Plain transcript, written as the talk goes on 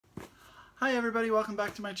Hi everybody, welcome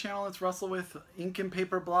back to my channel. It's Russell with Ink and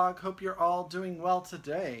Paper Blog. Hope you're all doing well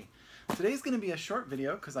today. Today's going to be a short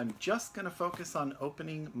video because I'm just going to focus on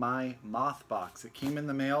opening my Moth Box. It came in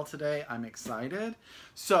the mail today. I'm excited.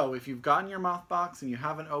 So if you've gotten your Moth Box and you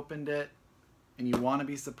haven't opened it and you want to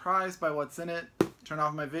be surprised by what's in it, turn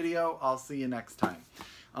off my video. I'll see you next time.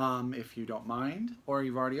 If you don't mind or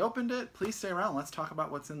you've already opened it, please stay around. Let's talk about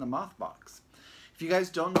what's in the Moth Box. If you guys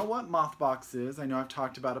don't know what Moth Box is, I know I've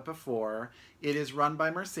talked about it before. It is run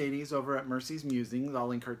by Mercedes over at Mercy's Musings. I'll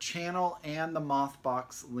link her channel and the Moth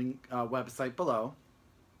Box link website below.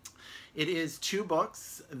 It is 2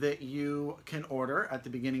 books that you can order at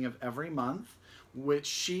the beginning of every month, which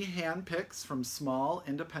she handpicks from small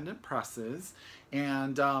independent presses.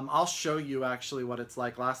 And I'll show you actually what it's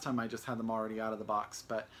like. Last time I just had them already out of the box,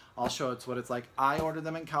 but I'll show it's what it's like. I ordered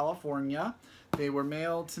them in California. They were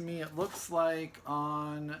mailed to me, it looks like,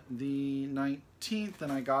 on the 19th, and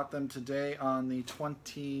I got them today on the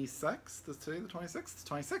 26th. Is today the 26th? It's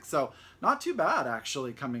 26th. So not too bad,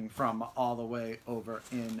 actually, coming from all the way over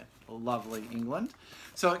in lovely England.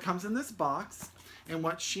 So it comes in this box, and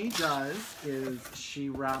what she does is she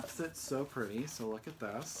wraps it so pretty. So look at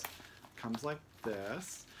this. It comes like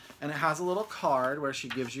this, and it has a little card where she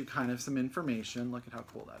gives you kind of some information. Look at how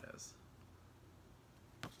cool that is.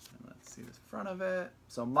 See the front of it.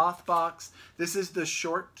 So Moth Box. This is the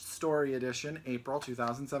short story edition, April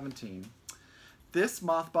 2017. This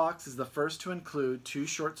Moth Box is the first to include 2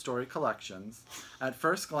 short story collections. At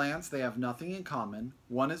first glance, they have nothing in common.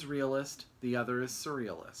 One is realist, the other is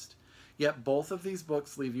surrealist. Yet both of these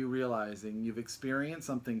books leave you realizing you've experienced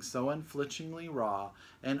something so unflinchingly raw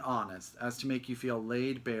and honest as to make you feel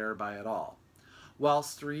laid bare by it all.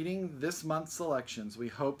 Whilst reading this month's selections, we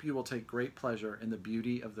hope you will take great pleasure in the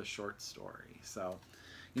beauty of the short story. So,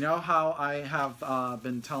 you know how I have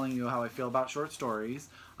been telling you how I feel about short stories.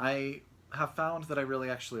 I have found that I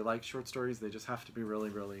really actually like short stories. They just have to be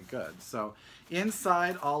really, really good. So,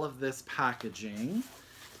 inside all of this packaging,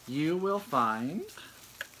 you will find,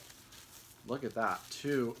 look at that,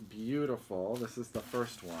 2 beautiful. This is the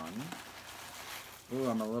first one. Ooh,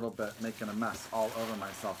 I'm a little bit making a mess all over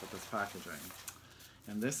myself with this packaging.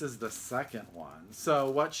 And this is the second one. So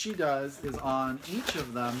what she does is on each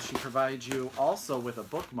of them, she provides you also with a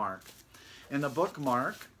bookmark. And the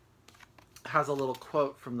bookmark has a little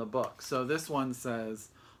quote from the book. So this one says,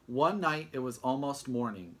 "One night it was almost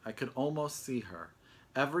morning. I could almost see her.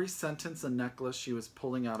 Every sentence a necklace she was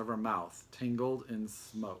pulling out of her mouth, tangled in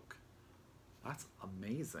smoke." That's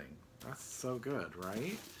amazing. That's so good,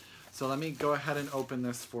 right? So let me go ahead and open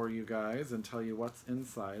this for you guys and tell you what's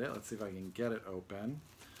inside it. Let's see if I can get it open.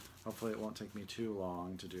 Hopefully it won't take me too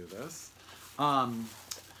long to do this.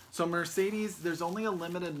 So Mercedes, there's only a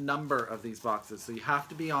limited number of these boxes, so you have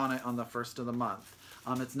to be on it on the 1st of the month.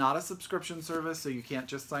 It's not a subscription service, so you can't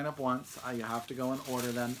just sign up once. You have to go and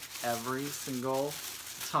order them every single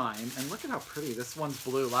time. And look at how pretty. This one's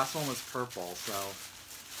blue. Last one was purple. So,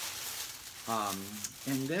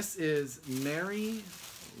 and this is May-LanTan,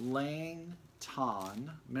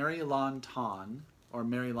 or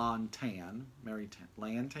May-LanTan,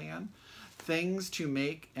 May-LanTan, Things to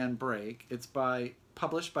Make and Break. It's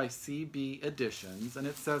published by CB Editions, and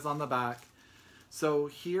it says on the back, "So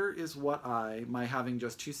here is what my having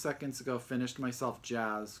just 2 seconds ago finished myself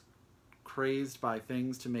jazz, crazed by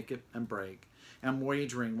things to make it and break, am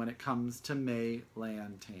wagering when it comes to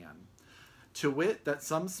May-LanTan. To wit, that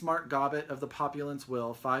some smart gobbet of the populace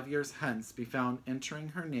will, 5 years hence, be found entering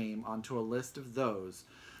her name onto a list of those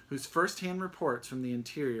whose first-hand reports from the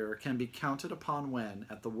interior can be counted upon when,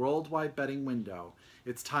 at the worldwide betting window,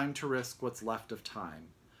 it's time to risk what's left of time.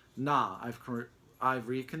 Nah, I've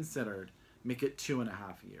reconsidered. Make it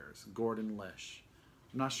 2.5 years. Gordon Lish."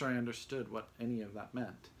 I'm not sure I understood what any of that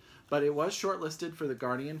meant. But it was shortlisted for the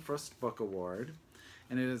Guardian First Book Award,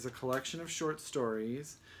 and it is a collection of short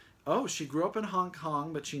stories. Oh, she grew up in Hong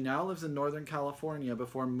Kong, but she now lives in Northern California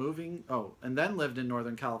before moving, and then lived in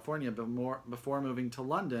Northern California before moving to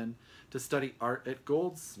London to study art at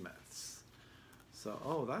Goldsmiths.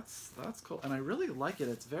 So, that's cool. And I really like it.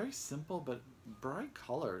 It's very simple, but bright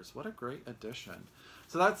colors. What a great addition.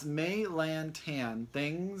 So that's May-LanTan,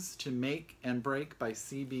 Things to Make and Break by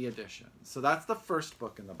CB Editions. So that's the first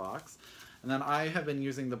book in the box. And then I have been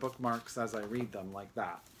using the bookmarks as I read them like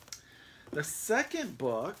that. The second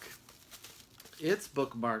book, its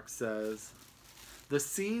bookmark says, "The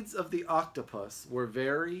seeds of the octopus were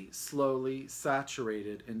very slowly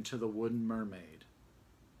saturated into the wooden mermaid."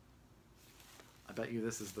 I bet you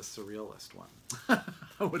this is the surrealist one.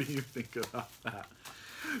 What do you think about that?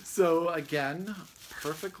 So again,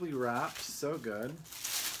 perfectly wrapped, so good.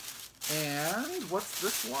 And what's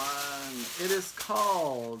this one? It is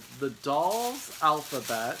called The Doll's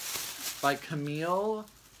Alphabet by Camille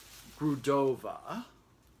Grudova.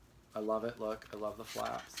 I love it. Look, I love the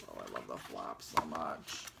flaps. Oh, I love the flaps so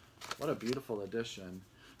much. What a beautiful edition.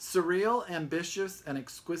 Surreal, ambitious, and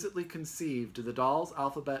exquisitely conceived, The Doll's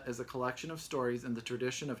Alphabet is a collection of stories in the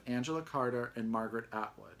tradition of Angela Carter and Margaret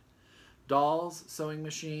Atwood. Dolls, sewing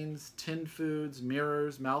machines, tinned foods,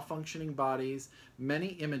 mirrors, malfunctioning bodies, many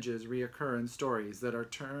images reoccur in stories that are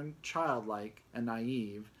turned childlike and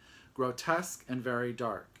naive, grotesque and very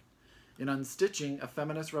dark. In Unstitching, a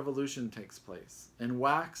feminist revolution takes place. In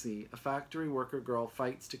Waxy, a factory worker girl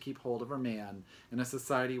fights to keep hold of her man in a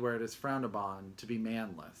society where it is frowned upon to be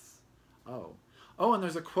manless. Oh. Oh, and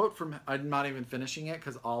there's a quote from, I'm not even finishing it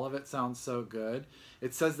because all of it sounds so good.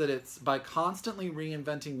 It says that it's by constantly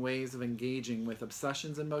reinventing ways of engaging with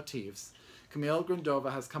obsessions and motifs, Camille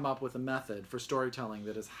Grudova has come up with a method for storytelling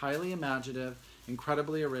that is highly imaginative,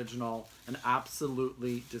 incredibly original, and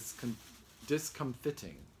absolutely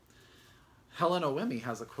discomfiting. Helen Owemi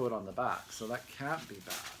has a quote on the back, so that can't be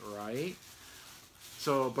bad, right?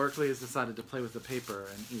 So Berkeley has decided to play with the paper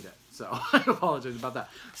and eat it. So I apologize about that.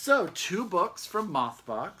 So 2 books from Moth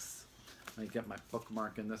Box. I get my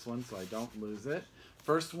bookmark in this one so I don't lose it.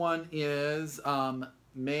 First one is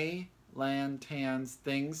May-LanTan's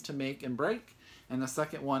Things to Make and Break. And the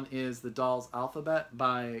second one is The Doll's Alphabet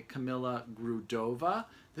by Camilla Grudova.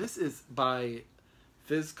 This is by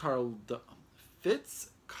Fitzcarraldo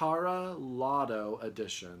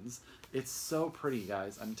Editions. It's so pretty,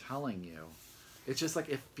 guys. I'm telling you. It's just like,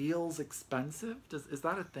 it feels expensive. Is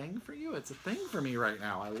that a thing for you? It's a thing for me right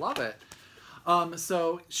now. I love it.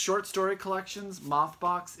 So short story collections, Moth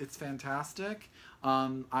Box, it's fantastic.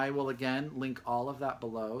 I will again link all of that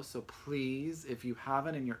below. So please, if you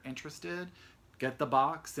haven't and you're interested, get the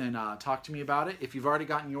box and talk to me about it. If you've already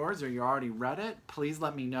gotten yours or you already read it, please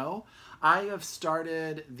let me know. I have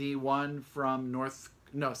started the one from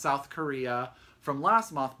South Korea from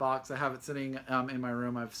last Moth Box. I have it sitting in my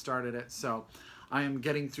room. I've started it, so I am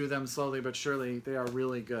getting through them slowly but surely. They are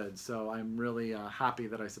really good, so I'm really happy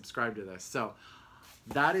that I subscribed to this. So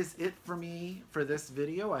that is it for me for this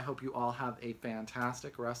video. I hope you all have a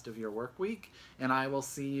fantastic rest of your work week, and I will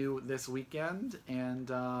see you this weekend.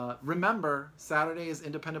 And remember, Saturday is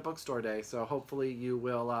Independent Bookstore Day, so hopefully you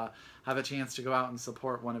will have a chance to go out and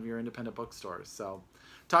support one of your independent bookstores. So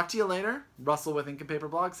talk to you later. Russell with Ink and Paper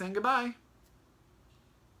Blog saying goodbye.